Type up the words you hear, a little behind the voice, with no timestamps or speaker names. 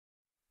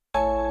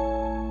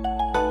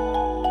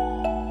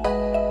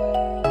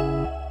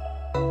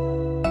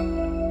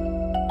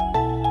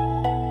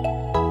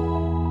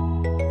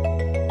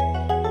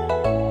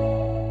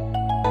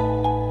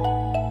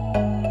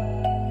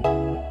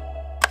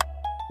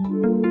も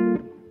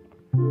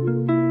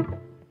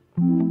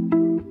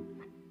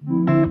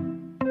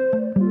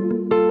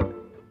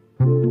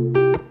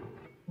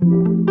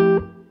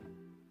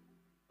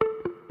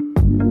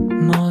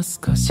う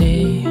少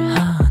し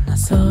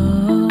話そ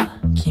う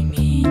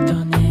君と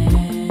ね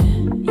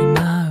今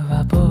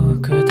は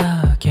僕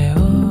だけを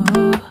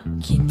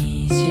気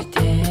にし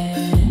て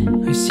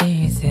不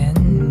自然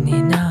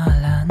に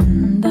並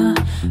んだ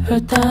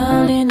二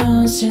人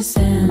の視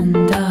線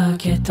だ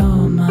け止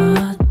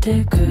まっ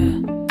てく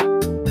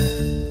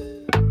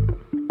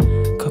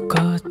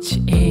心地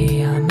い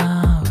い雨音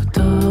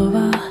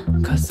は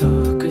加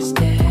速し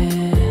て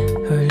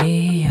降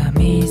りや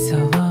みそう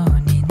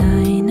にな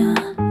いな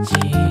じ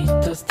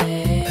っとス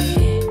テ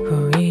イ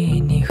不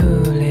意に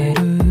触れ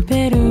る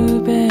ベ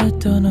ルベッ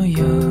トの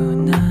よう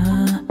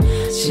な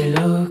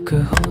白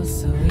く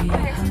細い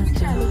肌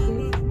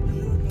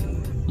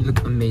You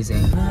look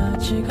amazing.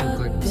 You look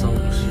like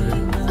someone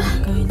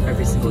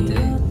every single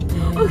day.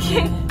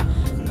 Okay.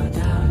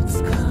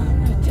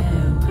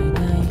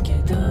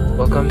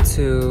 Welcome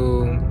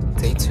to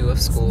day 2 of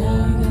school.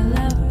 I've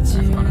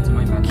gone into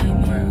my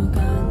bathroom where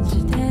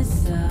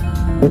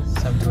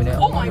so I'm doing it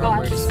Oh my on my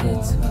way gosh. to school.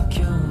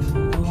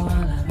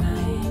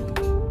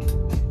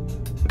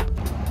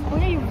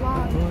 What are you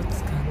vlogging?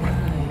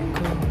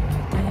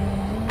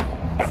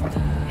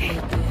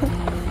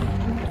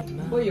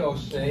 会有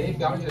谁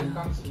表演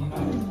钢琴吗？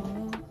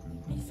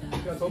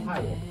不要偷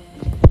拍我。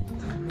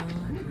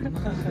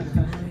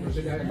有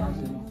谁表演钢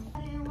琴吗？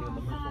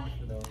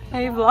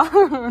 Hey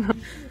vlog.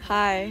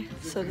 Hi.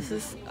 So this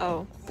is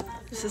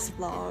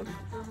vlog.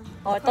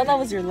 Oh, I thought that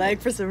was your leg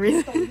for some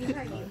reason.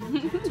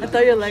 I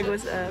thought your leg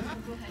was up.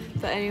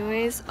 But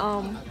anyways,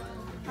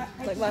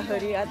 like my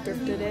hoodie, I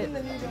thrifted it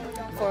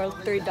for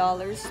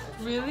 $3.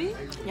 Really?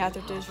 Yeah, I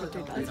thrifted it for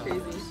 $3. That's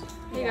crazy.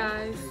 Hey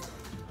guys.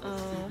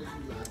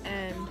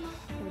 And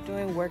we're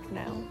doing work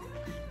now.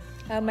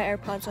 I have my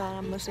AirPods on,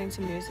 I'm listening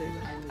to music.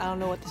 I don't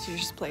know what the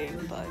teacher's playing,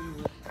 but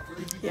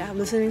yeah, I'm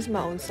listening to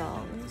my own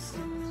songs.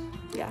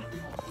 Yeah.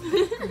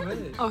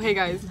 Oh hey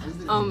guys.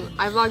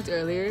 I vlogged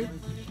earlier,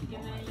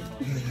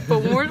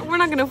 but we're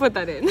not gonna put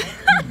that in.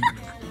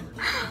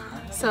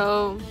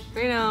 So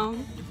right now,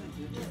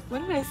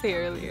 what did I say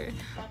earlier?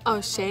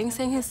 Oh, Shang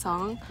sang his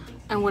song,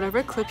 and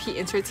whatever clip he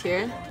inserts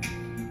here.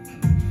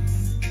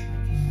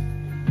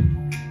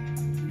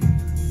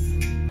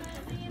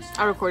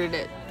 I recorded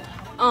it.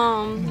 Why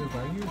are you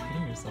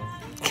repeating yourself?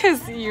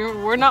 Cause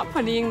we're not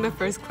putting the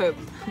first clip.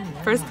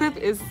 First clip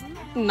is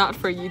not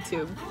for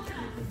YouTube.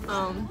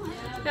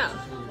 Yeah.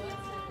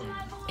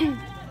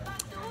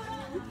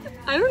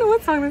 I don't know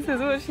what song this is.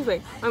 What is she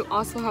like? I'm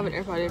also have an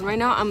AirPod in. Right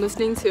now I'm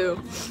listening to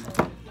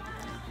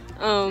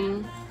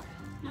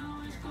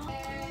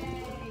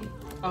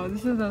oh,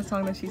 this is the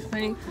song that she's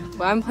playing.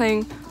 But I'm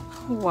playing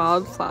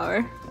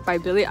Wildflower by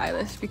Billie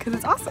Eilish because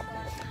it's awesome.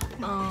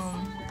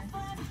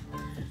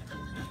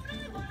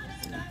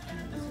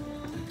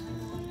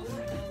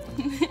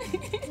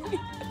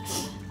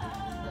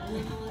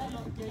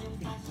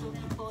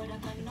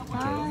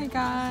 Bye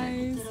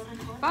guys.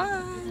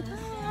 Bye.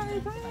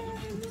 Bye. Bye.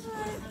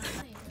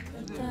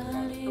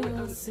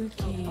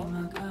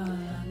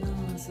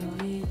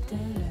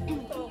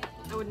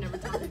 I would never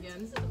talk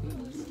again.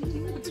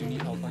 Do you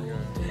need help on your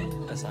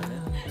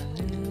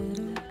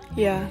assignment?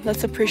 Yeah,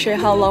 let's appreciate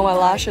how long my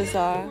lashes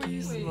are.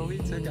 Slowly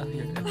take out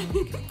your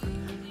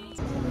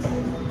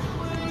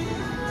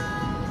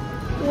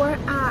We're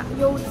at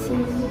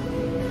Youqing.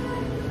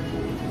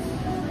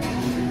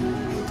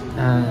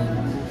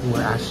 And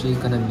we're actually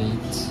gonna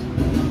meet.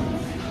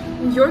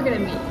 You're gonna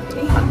meet.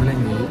 I'm gonna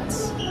meet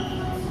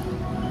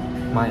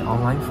my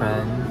online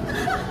friend.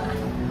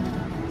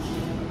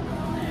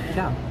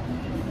 Yeah.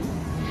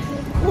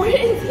 Where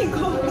is he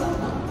going?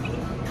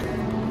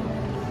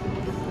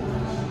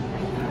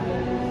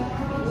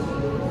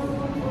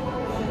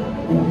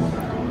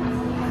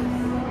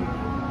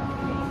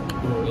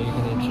 Are you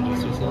gonna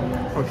introduce yourself?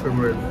 Oh, sure,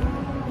 Maria.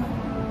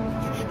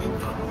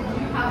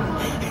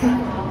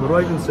 What do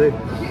I even say?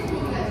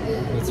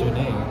 What's your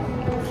name?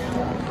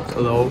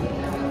 Hello,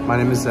 my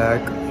name is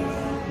Zach.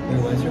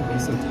 Why is your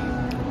face so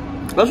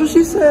deep? That's what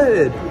she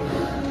said.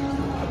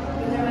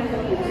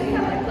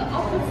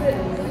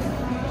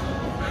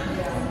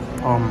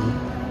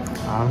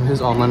 I'm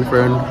his online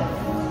friend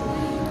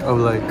of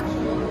like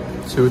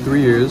 2 or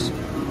 3 years.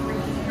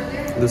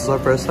 This is our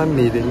first time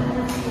meeting,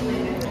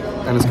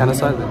 and it's kind of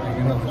silent. Are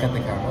you gonna look at the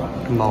camera?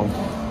 No.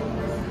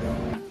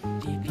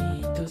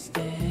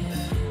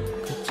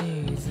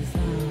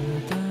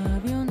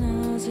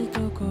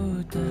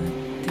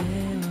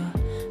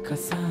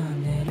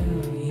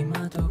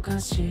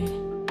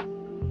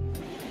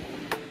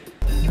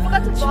 You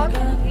forgot to vlog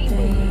on the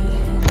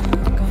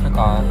I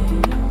forgot.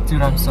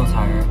 Dude, I'm so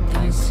tired.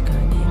 Like,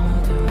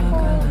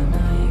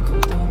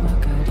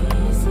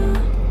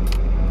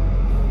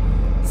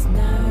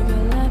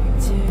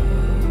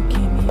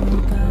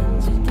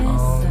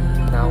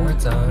 now we're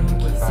done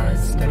with our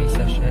study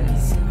session.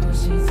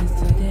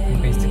 We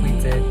basically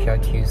did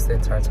capcut the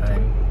entire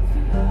time.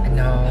 And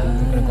now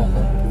we're gonna go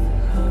home.